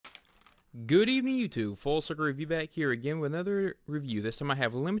Good evening, YouTube. Full Circle Review back here again with another review. This time I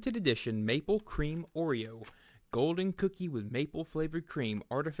have limited edition Maple Creme Oreo. Golden cookie with maple flavored cream,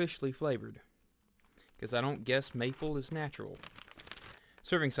 artificially flavored. Because I don't guess maple is natural.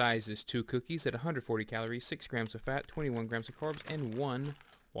 Serving size is 2 cookies at 140 calories, 6 grams of fat, 21 grams of carbs, and 1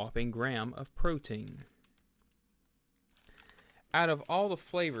 whopping gram of protein. Out of all the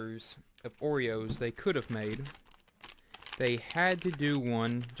flavors of Oreos they could have made, they had to do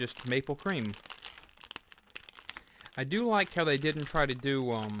one just maple cream. I do like how they didn't try to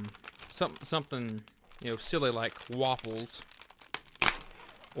do something silly like waffles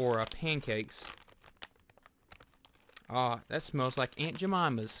or pancakes. That smells like Aunt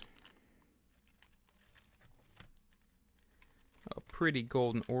Jemima's. A pretty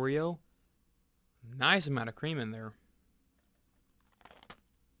golden Oreo. Nice amount of cream in there.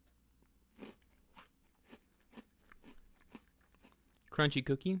 Crunchy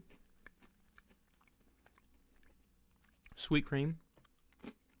cookie, sweet cream,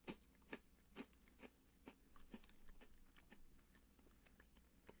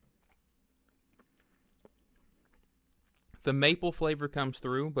 the maple flavor comes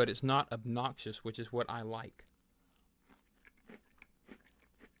through, but it's not obnoxious, which is what I like.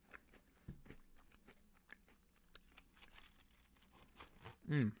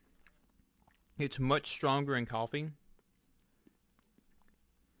 It's much stronger in coffee.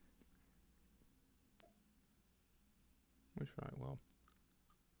 That's right, well.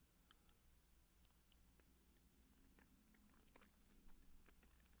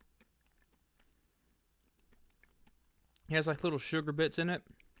 It has like little sugar bits in it,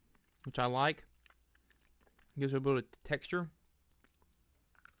 which I like. Gives it a little bit of texture.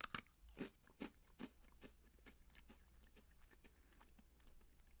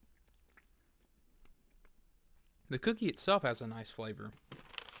 The cookie itself has a nice flavor.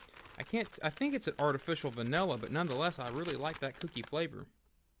 I think it's an artificial vanilla, but nonetheless, I really like that cookie flavor.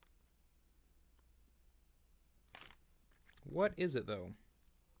 What is it, though?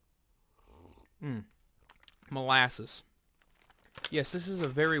 Molasses. Yes, this is a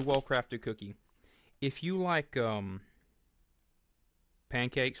very well-crafted cookie. If you like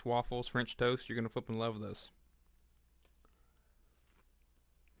pancakes, waffles, French toast, you're going to flip in love with this.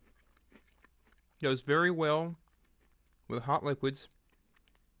 It goes very well with hot liquids,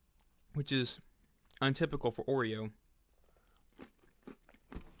 which is untypical for Oreo.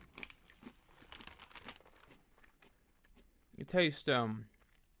 It tastes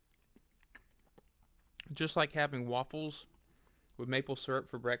just like having waffles with maple syrup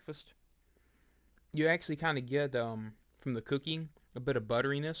for breakfast. You actually kind of get from the cookie a bit of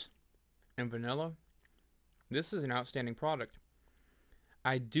butteriness and vanilla. This is an outstanding product.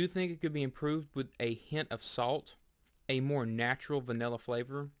 I do think it could be improved with a hint of salt, a more natural vanilla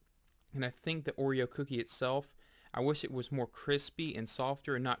flavor. And I think the Oreo cookie itself, I wish it was more crispy and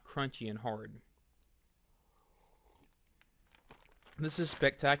softer and not crunchy and hard. This is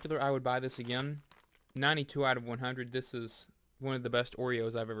spectacular. I would buy this again. 92 out of 100. This is one of the best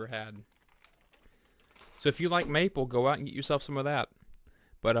Oreos I've ever had. So if you like maple, go out and get yourself some of that.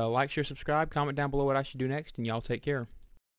 But like, share, subscribe, comment down below what I should do next, and y'all take care.